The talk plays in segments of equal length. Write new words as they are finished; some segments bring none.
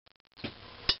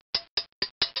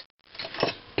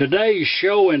Today's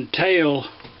show and tell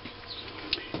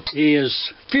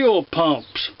is fuel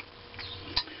pumps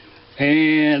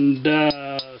and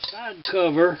side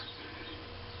cover.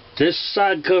 This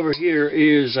side cover here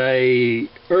is a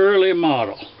early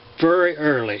model, very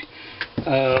early,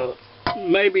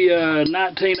 maybe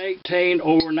 1918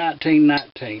 or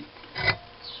 1919.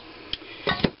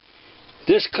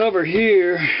 This cover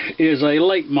here is a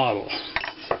late model,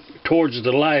 towards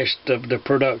the last of the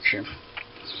production.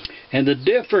 And the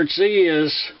difference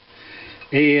is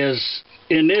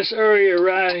in this area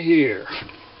right here,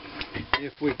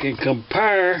 if we can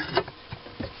compare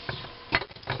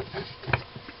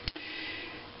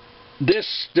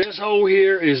this hole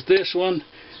here is this one,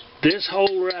 this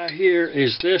hole right here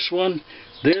is this one,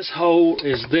 this hole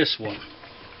is this one.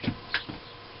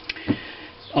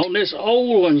 On this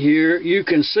old one here, you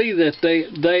can see that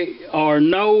they are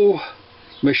no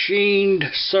machined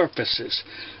surfaces.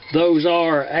 Those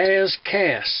are as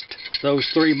cast, those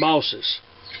three bosses.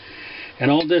 And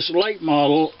on this late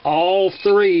model, all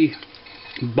three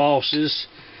bosses,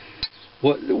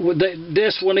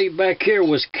 this one back here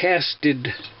was casted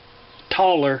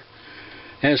taller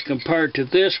as compared to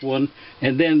this one,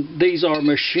 and then these are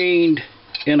machined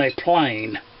in a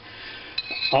plane,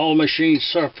 all machined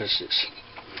surfaces.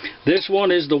 This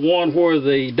one is the one where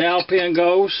the dowel pin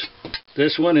goes,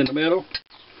 this one in the middle.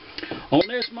 On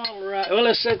this model right, well,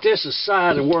 let's set this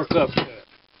aside and work up to it.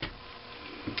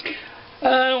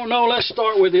 I don't know, let's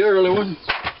start with the early one.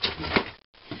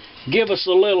 Give us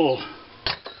a little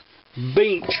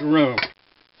bench room.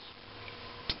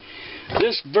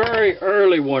 This very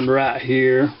early one right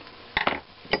here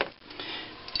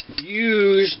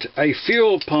used a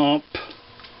fuel pump,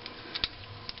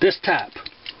 this type.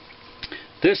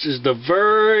 This is the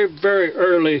very, very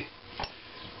early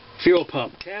fuel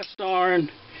pump. Cast iron,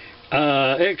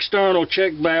 external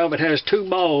check valve. It has two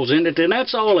balls in it, and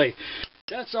that's all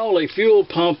a fuel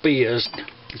pump is.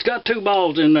 It's got two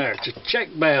balls in there. It's a check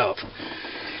valve.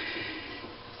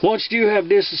 Once you have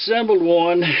disassembled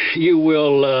one,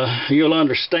 you'll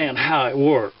understand how it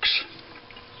works.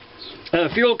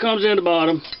 Fuel comes in the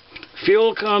bottom.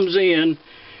 Fuel comes in.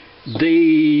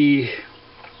 The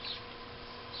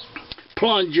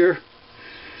plunger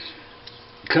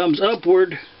comes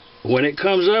upward. When it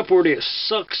comes upward, it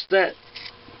sucks that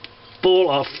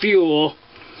full of fuel.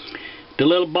 The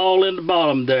little ball in the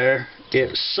bottom there,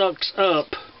 it sucks up.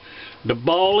 The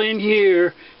ball in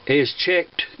here is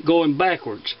checked going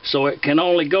backwards, so it can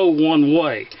only go one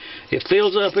way. It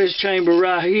fills up this chamber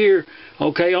right here.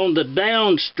 Okay, on the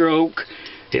downstroke,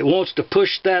 it wants to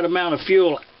push that amount of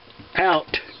fuel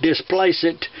out, displace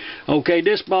it. Okay,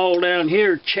 this ball down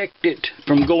here checked it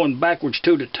from going backwards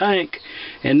to the tank,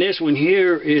 and this one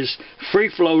here is free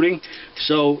floating,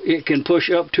 so it can push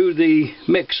up to the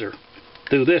mixer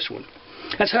through this one.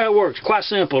 That's how it works. Quite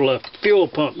simple. A fuel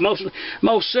pump,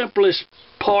 most simplest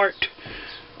part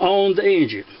on the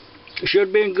engine. It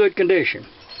should be in good condition.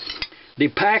 The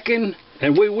packing,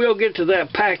 and we will get to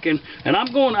that packing, and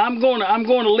I'm going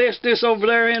to list this over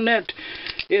there in that.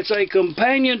 It's a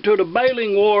companion to the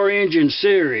baling war engine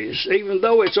series. Even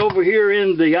though it's over here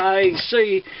in the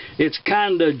IHC, it's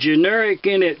kind of generic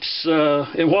in its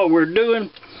in what we're doing.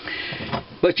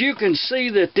 But you can see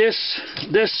that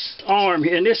this arm,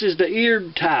 and this is the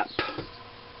eared type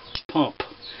pump,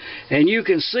 and you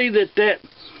can see that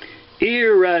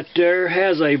ear right there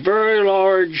has a very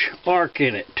large arc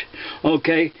in it.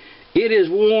 Okay, it is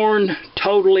worn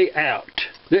totally out.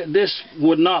 This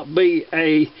would not be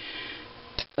a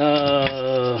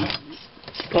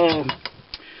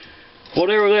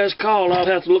whatever that's called. I'll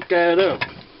have to look that up.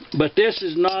 But this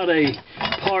is not a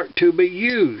part to be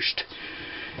used.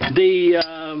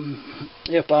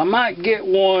 If I might get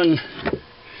one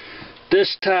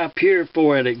this type here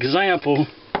for an example,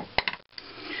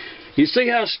 you see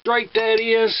how straight that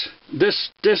is?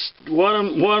 What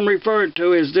I'm referring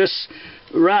to is this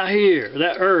right here,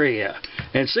 that area.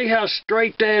 And see how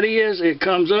straight that is? It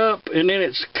comes up and then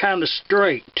it's kind of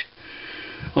straight.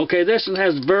 Okay, this one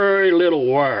has very little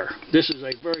wear. This is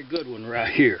a very good one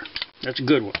right here. That's a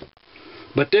good one.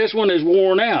 But this one is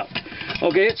worn out.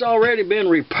 Okay, it's already been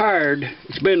repaired.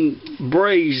 It's been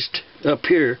brazed up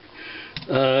here.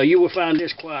 You will find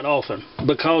this quite often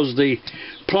because the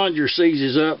plunger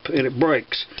seizes up and it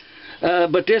breaks.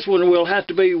 But this one will have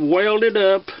to be welded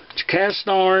up. It's cast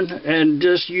iron, and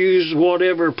just use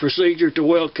whatever procedure to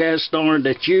weld cast iron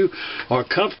that you are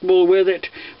comfortable with it.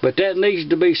 But that needs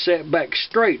to be set back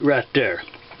straight right there.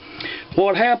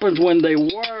 What happens when they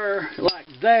wear like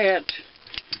that,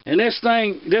 and this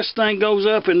thing goes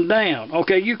up and down.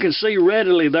 Okay, you can see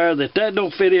readily there that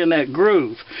don't fit in that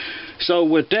groove. So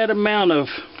with that amount of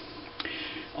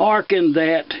arc in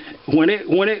that when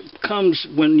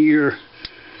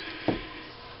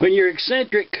your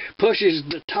eccentric pushes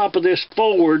the top of this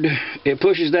forward, it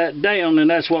pushes that down, and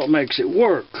that's what makes it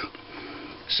work.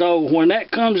 So when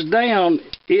that comes down,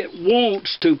 it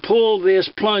wants to pull this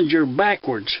plunger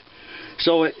backwards.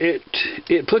 So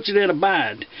it puts it in a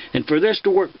bind. And for this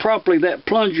to work properly, that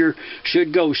plunger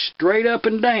should go straight up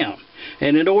and down.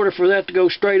 And in order for that to go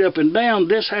straight up and down,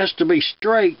 this has to be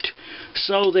straight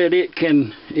so that it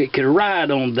can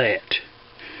ride on that.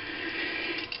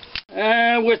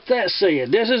 With that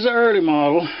said, this is the early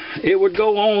model. It would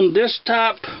go on this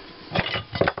type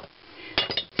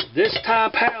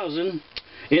housing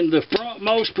in the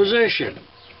frontmost position.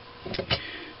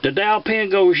 The dowel pin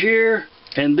goes here,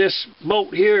 and this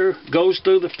bolt here goes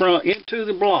through the front into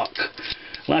the block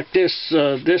like this.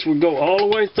 This would go all the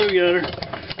way through yonder,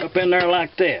 up in there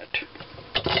like that.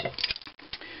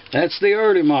 That's the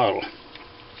early model.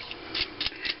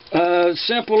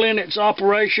 Simple in its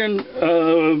operation.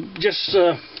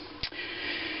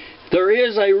 There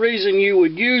is a reason you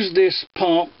would use this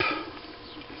pump.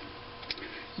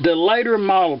 The later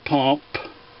model pump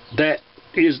that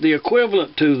is the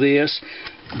equivalent to this,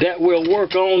 that will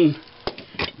work on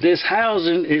this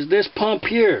housing, is this pump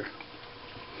here.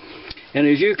 And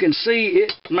as you can see,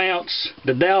 it mounts,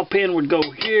 the dowel pin would go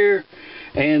here,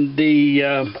 and the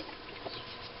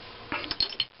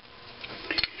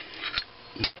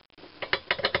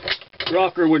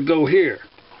rocker would go here.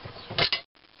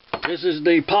 This is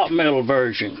the pot metal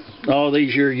version. All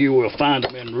these here you will find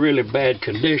them in really bad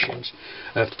conditions.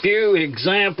 A few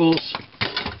examples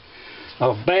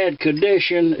of bad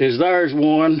condition is, there's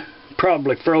one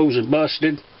probably froze and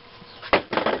busted,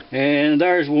 and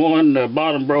there's one, the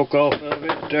bottom broke off of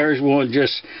it. There's one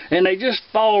and they just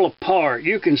fall apart.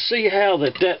 You can see how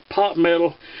that pot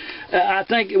metal, I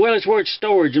think, well, it's where it's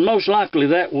storage, and most likely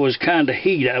that was kind of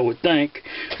heat, I would think,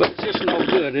 but it's just no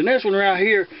good. And this one right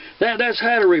here, that's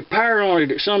had a repair on it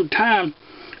at some time,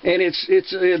 and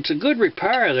it's a good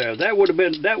repair there. That would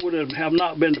have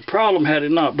not been the problem had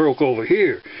it not broke over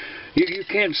here. You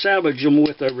can't salvage them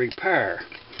with a repair.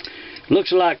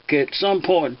 Looks like at some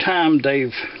point in time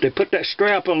they put that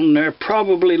strap on there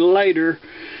probably later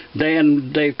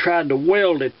than they've tried to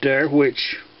weld it there,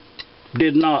 which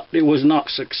it was not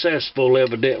successful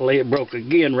evidently. It broke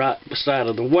again right beside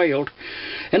of the weld,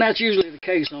 and that's usually the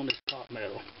case on this pot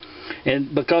metal.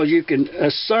 And because you can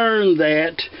discern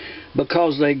that,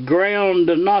 because they ground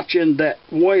the notch in that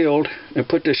weld and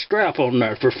put this strap on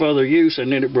there for further use,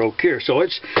 and then it broke here. So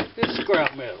it's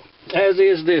scrap metal, as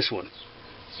is this one.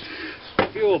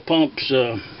 Fuel pumps,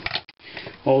 and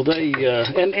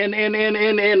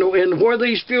where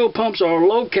these fuel pumps are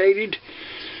located,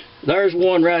 there's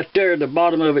one right there. The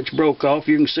bottom of it's broke off.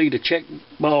 You can see the check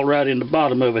ball right in the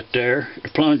bottom of it there. The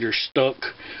plunger's stuck,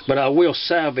 but I will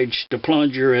salvage the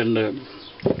plunger and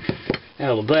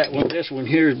out of that one. This one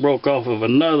here is broke off of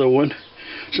another one.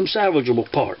 Some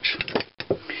salvageable parts.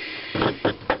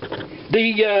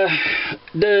 The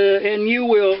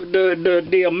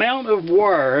amount of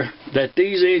wear that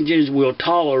these engines will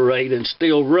tolerate and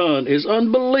still run is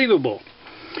unbelievable.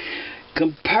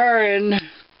 Comparing,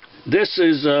 this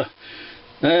is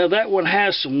that one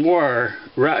has some wear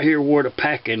right here where the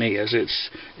packing is.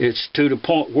 It's to the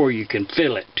point where you can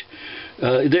feel it.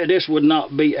 This would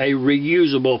not be a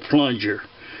reusable plunger.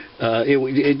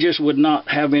 It just would not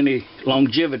have any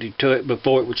longevity to it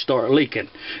before it would start leaking,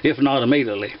 if not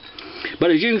immediately.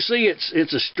 But as you can see,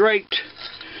 it's a straight.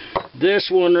 This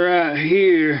one right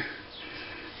here,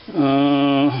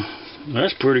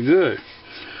 that's pretty good.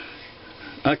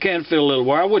 I can feel a little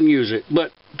wear. I wouldn't use it,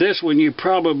 but this one you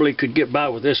probably could get by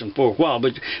with this one for a while.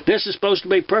 But this is supposed to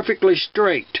be perfectly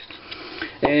straight,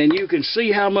 and you can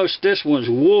see how much this one's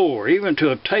wore, even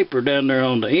to a taper down there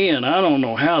on the end. I don't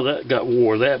know how that got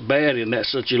wore that bad in that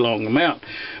such a long amount.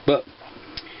 But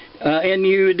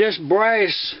this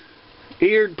brass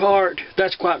eared part,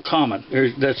 that's quite common.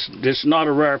 That's not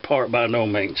a rare part by no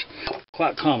means.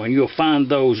 Quite common. You'll find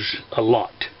those a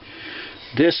lot.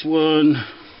 This one,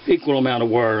 equal amount of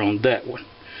wear on that one.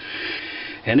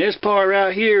 And this part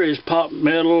right here is pot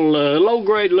metal, low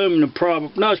grade aluminum,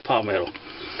 no, it's pot metal.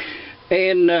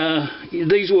 And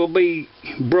these will be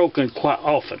broken quite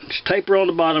often. It's taper on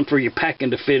the bottom for your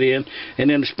packing to fit in, and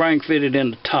then the spring fitted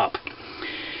in the top.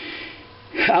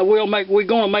 We're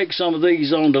going to make some of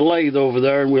these on the lathe over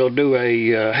there, and we'll do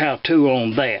a how-to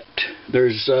on that.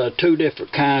 There's two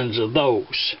different kinds of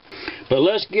those. But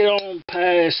let's get on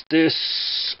past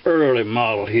this early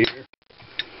model here.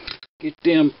 Get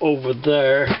them over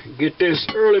there. Get this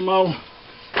early model.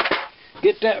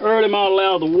 Get that early model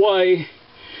out of the way.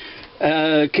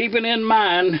 Keeping in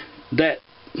mind that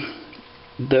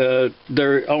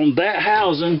on that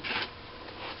housing,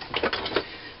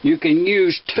 you can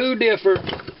use 2 different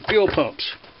fuel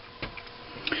pumps.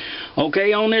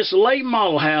 Okay, on this late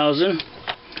model housing,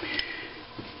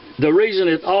 the reason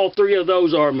that all 3 of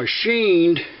those are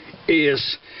machined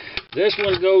is this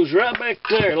one goes right back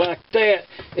there like that,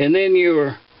 and then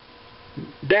your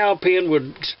dowel pin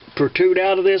would protrude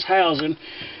out of this housing,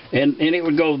 and it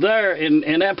would go there,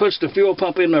 and that puts the fuel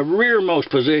pump in the rearmost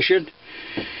position.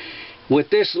 With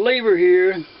this lever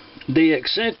here, the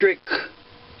eccentric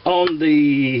on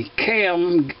the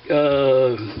cam,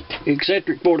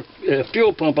 eccentric for the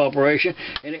fuel pump operation,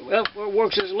 and it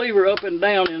works this lever up and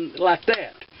down and like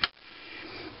that.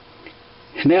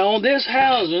 Now on this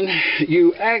housing,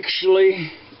 you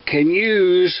actually can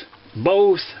use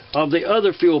both of the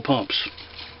other fuel pumps.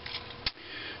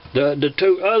 The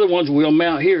 2 other ones will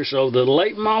mount here, so the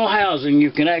late model housing,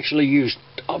 you can actually use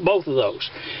both of those.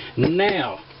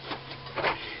 Now,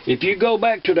 if you go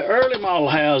back to the early model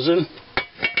housing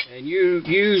and you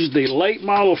use the late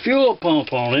model fuel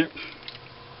pump on it,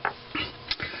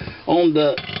 on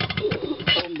the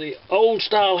old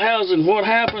style housing, what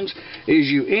happens is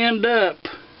you end up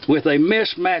with a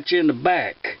mismatch in the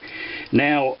back.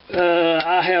 Now,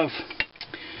 I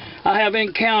have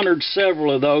encountered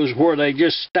several of those where they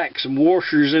just stack some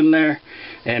washers in there,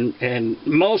 and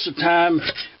most of the time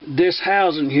this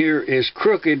housing here is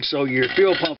crooked, so your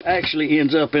fuel pump actually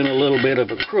ends up in a little bit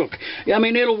of a crook. I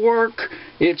mean, it'll work.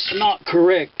 It's not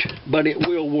correct, but it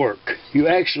will work. You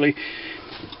actually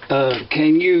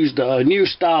can use the new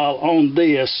style on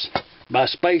this by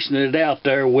spacing it out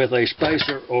there with a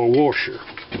spacer or washer.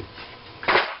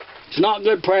 It's not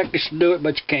good practice to do it,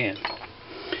 but you can.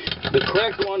 The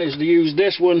correct one is to use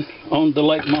this one on the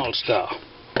late model style.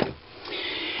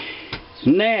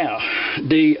 Now,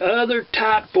 the other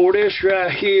type for this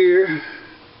right here,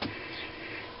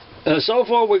 so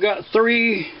far we got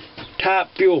 3 type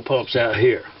fuel pumps out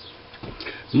here.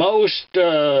 Most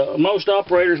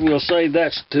operators will say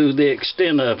that's to the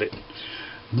extent of it,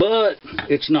 but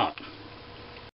it's not.